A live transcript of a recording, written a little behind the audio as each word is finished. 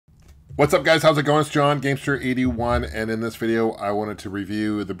What's up, guys? How's it going? It's John, Gamester81, and in this video I wanted to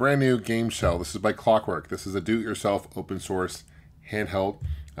review the brand new GameShell. This is by Clockwork. This is a do-it-yourself open source handheld.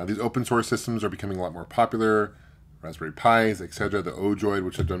 These open source systems are becoming a lot more popular. Raspberry Pis, etc. The Odroid,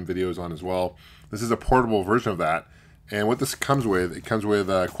 which I've done videos on as well. This is a portable version of that. And what this comes with, it comes with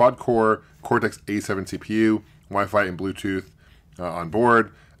a quad-core Cortex A7 CPU, Wi-Fi and Bluetooth on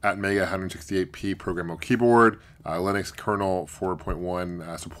board, Atmega 168p programmable keyboard, Linux kernel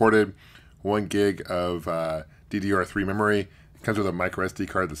 4.1 supported, 1 gig of DDR3 memory. It comes with a micro SD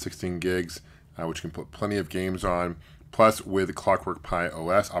card that's 16 gigs, which you can put plenty of games on, plus with Clockwork Pi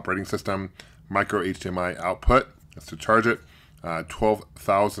OS operating system, micro HDMI output, that's to charge it,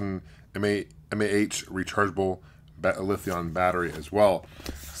 12,000 mAh rechargeable lithium battery as well.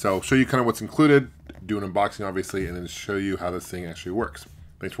 So I'll show you kind of what's included, do an unboxing obviously, and then show you how this thing actually works.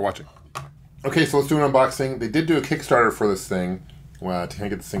 Thanks for watching. Okay, so let's do an unboxing. They did do a Kickstarter for this thing to kind of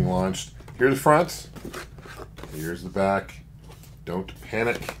get this thing launched. Here's the front. Here's the back. Don't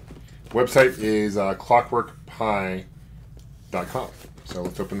panic. Website is clockworkpi.com. So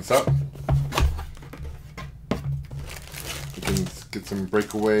let's open this up. You can get some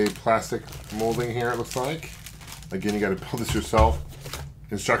breakaway plastic molding here, it looks like. Again, you got to build this yourself.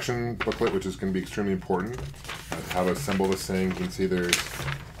 Instruction booklet, which is going to be extremely important. How to assemble this thing. You can see there's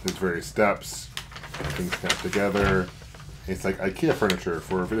various steps. Things snap together. It's like IKEA furniture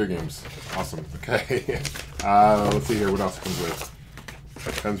for video games. Awesome. Okay. Let's see here what else it comes with.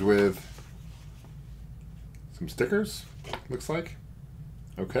 It comes with some stickers, looks like.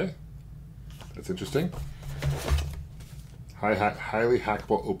 Okay. That's interesting. Highly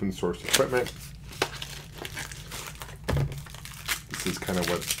hackable open source equipment. This is kind of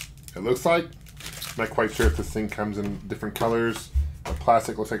what it looks like. Not quite sure if this thing comes in different colors. The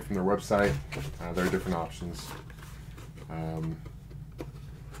plastic looks like from their website. There are different options.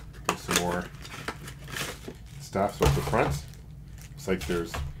 There's some more stuff. So at the front, looks like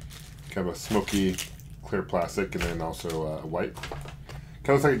there's kind of a smoky clear plastic and then also white. Kind of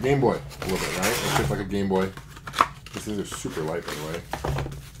looks like a Game Boy a little bit, right? It looks like a Game Boy. These things are super light, by the way.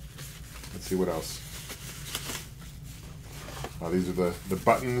 Let's see what else. These are the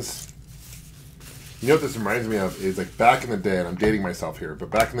buttons. You know what this reminds me of is like back in the day, and I'm dating myself here,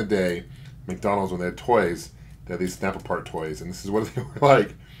 but back in the day, McDonald's, when they had toys, they had these snap-apart toys, and this is what they were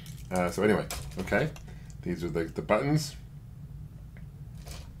like. So anyway, okay. These are the buttons.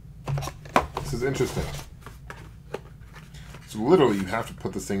 This is interesting. So literally, you have to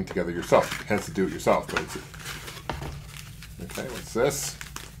put this thing together yourself. Hence to do it yourself, but it's... Okay, what's this?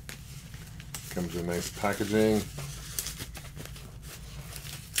 Comes with nice packaging.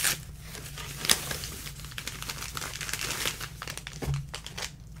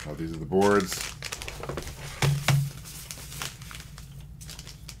 Oh, these are the boards.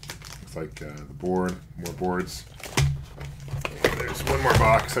 Looks like the board, more boards. And there's one more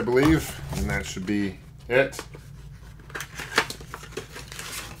box, I believe, and that should be it.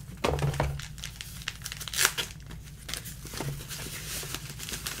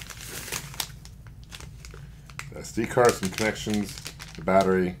 The SD card, some connections, the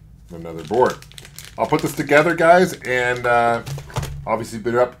battery, and another board. I'll put this together, guys, and obviously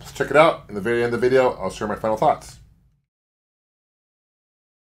boot it up, check it out. In the very end of the video, I'll share my final thoughts.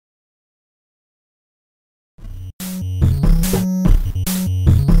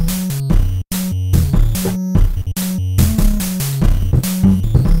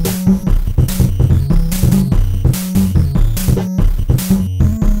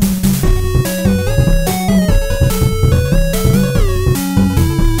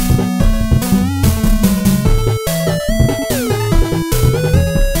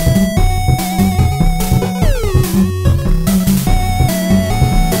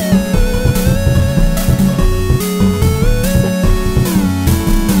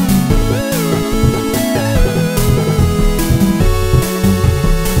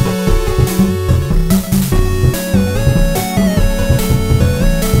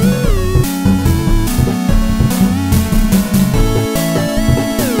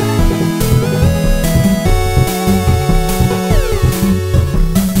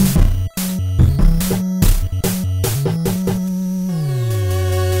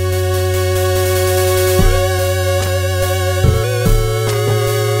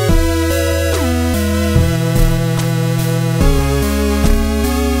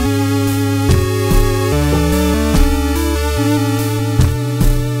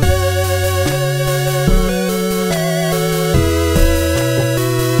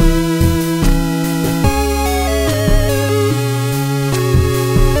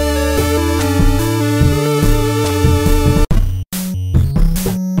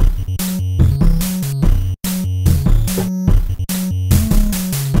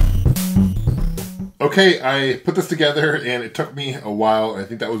 Okay, I put this together and it took me a while. I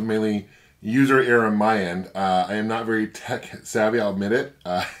think that was mainly user error on my end. I am not very tech savvy, I'll admit it.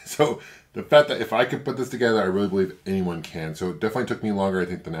 So the fact that if I could put this together, I really believe anyone can. So it definitely took me longer, I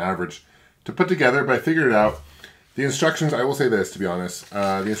think, than average to put together, but I figured it out. The instructions, I will say this, to be honest,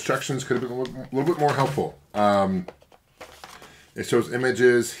 the instructions could have been a little bit more helpful. It shows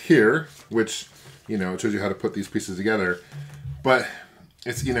images here, which, you know, it shows you how to put these pieces together. But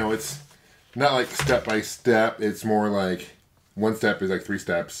it's, you know, it's not like step by step. It's more like one step is like 3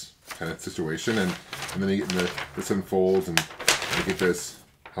 steps kind of situation. And then you get this unfolds and you get this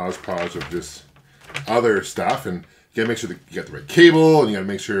hodgepodge of just other stuff. And you gotta make sure that you got the right cable, and you gotta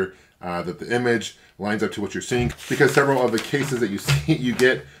make sure that the image lines up to what you're seeing, because several of the cases that you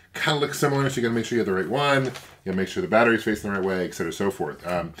get kind of look similar, so you gotta make sure you have the right one. You gotta make sure the battery's facing the right way, etc., so forth.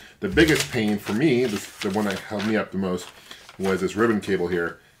 The biggest pain for me, the one that held me up the most, was this ribbon cable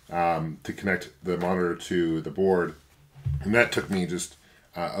here to connect the monitor to the board, and that took me just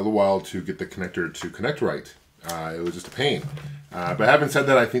a little while to get the connector to connect right. It was just a pain. But having said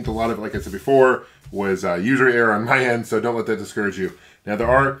that, I think a lot of it, like I said before, was user error on my end, so don't let that discourage you. Now, there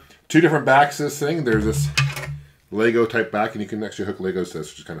are 2 different backs to this thing. There's this Lego type back, and you can actually hook Legos to this,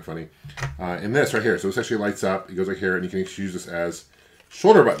 which is kind of funny. And this right here, so this actually lights up. It goes right here, and you can actually use this as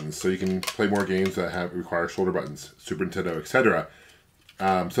shoulder buttons, so you can play more games that require shoulder buttons, Super Nintendo, etc.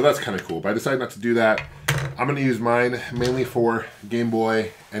 So that's kind of cool, but I decided not to do that. I'm going to use mine mainly for Game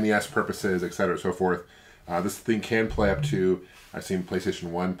Boy, NES purposes, etc., so forth. This thing can play up to, I've seen PlayStation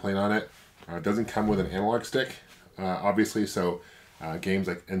 1 playing on it. It doesn't come with an analog stick, obviously, so games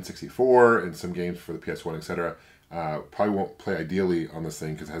like N64 and some games for the PS1, etc., probably won't play ideally on this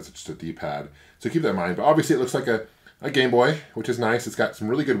thing because it has just a D-pad. So keep that in mind. But obviously it looks like a Game Boy, which is nice. It's got some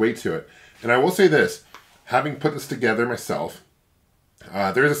really good weight to it. And I will say this, having put this together myself,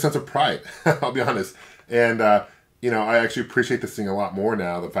 there is a sense of pride, I'll be honest. And, you know, I actually appreciate this thing a lot more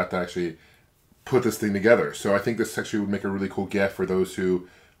now, the fact that I actually put this thing together. So I think this actually would make a really cool gift for those who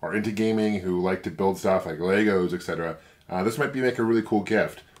are into gaming, who like to build stuff like Legos, etc. This might make a really cool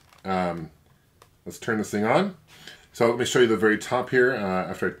gift. Let's turn this thing on. So let me show you the very top here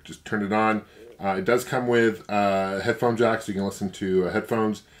after I just turned it on. It does come with a headphone jack, so you can listen to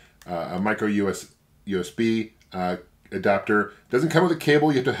headphones, a micro USB adapter. It doesn't come with a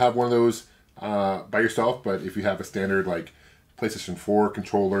cable. You have to have one of those by yourself, but if you have a standard like PlayStation 4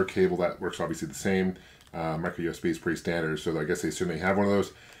 controller cable, that works obviously the same. Micro USB is pretty standard, so I guess they certainly have one of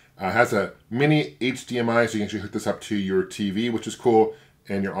those. It has a mini HDMI, so you can actually hook this up to your TV, which is cool,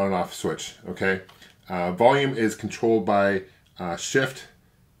 and your on and off switch, okay? Volume is controlled by shift,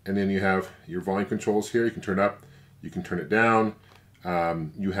 and then you have your volume controls here. You can turn it up, you can turn it down.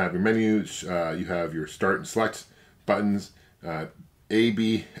 You have your menus, you have your start and select buttons, A,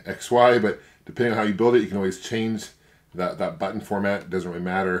 B, X, Y, but depending on how you build it, you can always change that button format. It doesn't really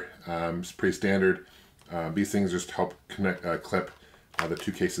matter. It's pretty standard. These things just help connect, clip the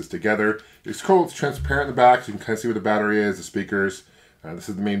 2 cases together. It's cool. It's transparent in the back, so you can kind of see where the battery is, the speakers. This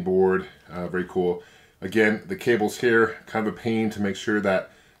is the main board. Very cool. Again, the cables here, kind of a pain to make sure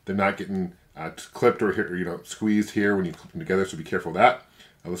that they're not getting clipped or squeezed here when you clip them together, so be careful of that.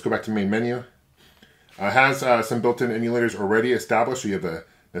 Let's go back to the main menu. It has some built-in emulators already established. So you have the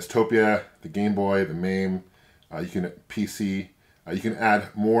Nestopia, the Game Boy, the MAME, you can PC. You can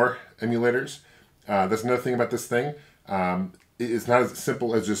add more emulators. That's another thing about this thing. It's not as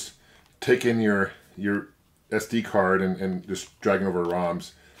simple as just taking your SD card and just dragging over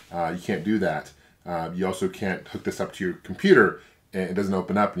ROMs. You can't do that. You also can't hook this up to your computer and it doesn't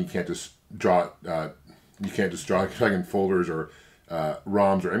open up, and you can't just draw drag in folders or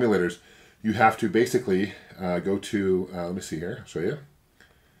ROMs or emulators. You have to basically go to, let me see here, I'll show you.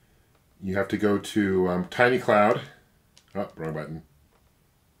 You have to go to Tiny Cloud. Oh, wrong button.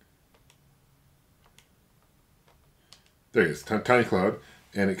 There it is, Tiny Cloud,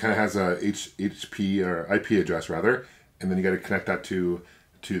 and it kind of has a HP or IP address rather, and then you got to connect that to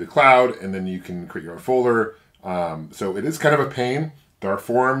the cloud, and then you can create your own folder. So it is kind of a pain. There are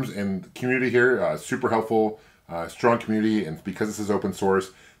forums and the community here, super helpful, strong community, and because this is open source,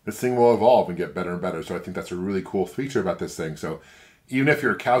 this thing will evolve and get better and better. So I think that's a really cool feature about this thing. So even if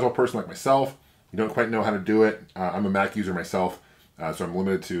you're a casual person like myself, you don't quite know how to do it. I'm a Mac user myself, so I'm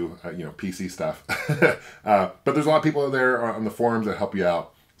limited to PC stuff. But there's a lot of people out there on the forums that help you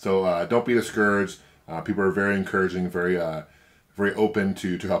out. So don't be discouraged. People are very encouraging, very open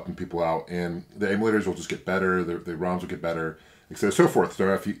to helping people out, and the emulators will just get better. The ROMs will get better, etc. So forth.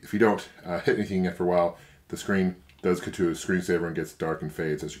 So if you don't hit anything after a while, the screen does go to a screensaver and gets dark and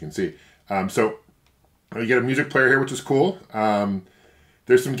fades, as you can see. So you get a music player here, which is cool.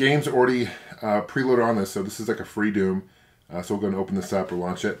 There's some games already preloaded on this, so this is like a free Doom. So we'll go and open this up or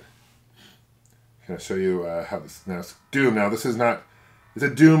launch it. I'm going to show you how this now it's Doom. Now this is not, it's a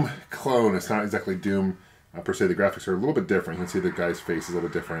Doom clone. It's not exactly Doom per se. The graphics are a little bit different. You can see the guy's face is a little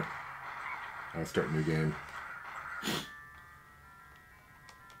bit different. Let's start a new game.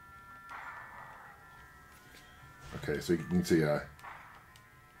 Okay, so you can see,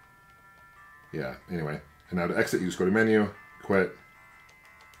 yeah, anyway. And now to exit, you just go to menu, quit,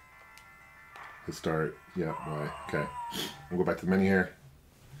 hit start, yeah, Y, okay. We'll go back to the menu here.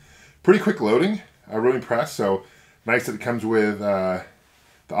 Pretty quick loading, really impressed. So nice that it comes with the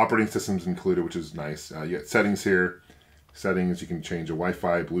operating systems included, which is nice. You get settings here. Settings, you can change a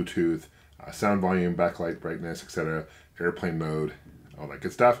Wi-Fi, Bluetooth, sound volume, backlight, brightness, etc., airplane mode, all that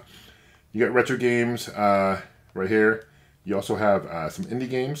good stuff. You got retro games right here. You also have some indie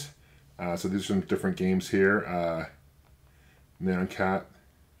games. So these are some different games here. Neon Cat.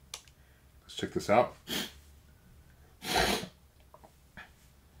 Let's check this out.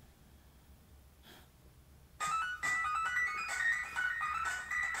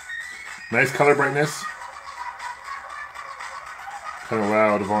 Nice color brightness. Kind of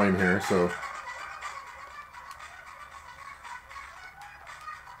loud volume here, so.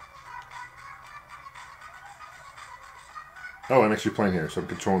 Oh, I'm actually playing here, so I'm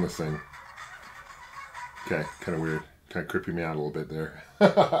controlling this thing. Okay, kind of weird. Kind of creeping me out a little bit there.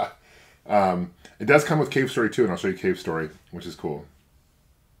 It does come with Cave Story too, and I'll show you Cave Story, which is cool.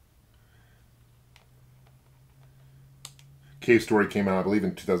 Cave Story came out, I believe,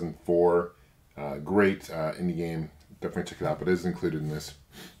 in 2004. Great indie game. Definitely check it out, but it is included in this.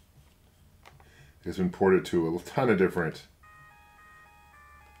 It's been ported to a ton of different...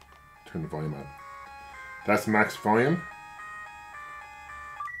 Turn the volume up. That's max volume.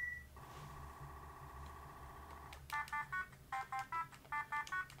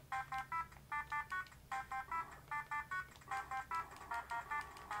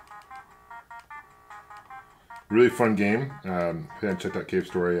 Really fun game. If you haven't checked out Cave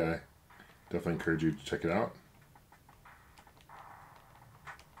Story, I definitely encourage you to check it out.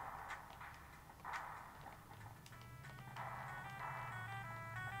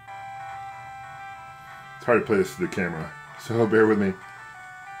 It's hard to play this through the camera, so bear with me.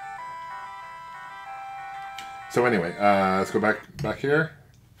 So anyway, let's go back here.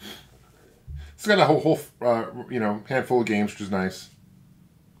 It's got a whole handful of games, which is nice.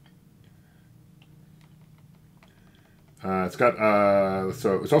 It's got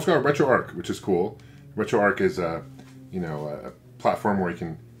so it's also got a RetroArch, which is cool. RetroArch is a platform where you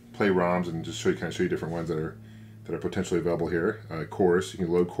can play ROMs and just show you different ones that are potentially available here. Cores, you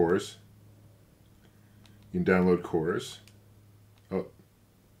can load cores. You can download cores. Oh,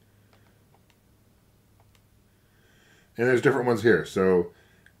 and there's different ones here. So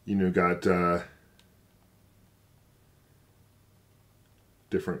got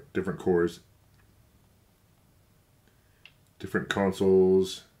different cores. Different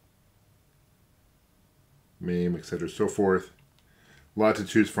consoles, MAME, etc., so forth. A lot to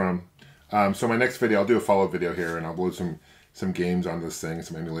choose from. So my next video, I'll do a follow-up video here, and I'll load some games on this thing,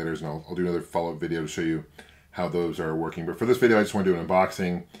 some emulators, and I'll do another follow-up video to show you how those are working. But for this video, I just want to do an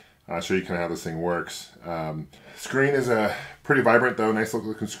unboxing, show you kind of how this thing works. Screen is a pretty vibrant, though, nice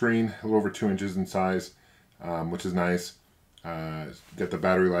looking screen, a little over 2 inches in size, which is nice. Got the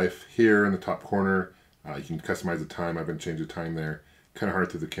battery life here in the top corner. You can customize the time. I've been changing the time there. Kind of hard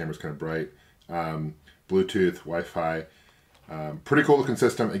through the camera's kind of bright. Bluetooth, Wi-Fi. Pretty cool looking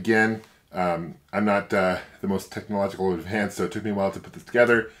system. Again, I'm not the most technological advanced, so it took me a while to put this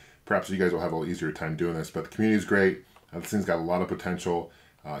together. Perhaps you guys will have a little easier time doing this, but the community is great. This thing's got a lot of potential.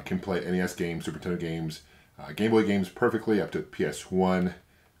 Can play NES games, Super Nintendo games, Game Boy games perfectly, up to PS1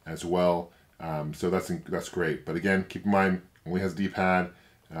 as well. So that's great. But again, keep in mind, only has a D-pad.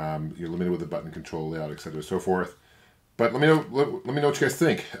 You're limited with the button control layout, etc., so forth. But let me know what you guys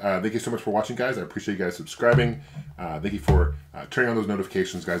think. Thank you so much for watching, guys. I appreciate you guys subscribing. Thank you for turning on those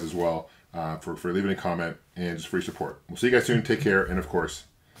notifications, guys, as well. For leaving a comment and just for your support. We'll see you guys soon. Take care, and of course,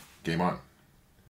 game on.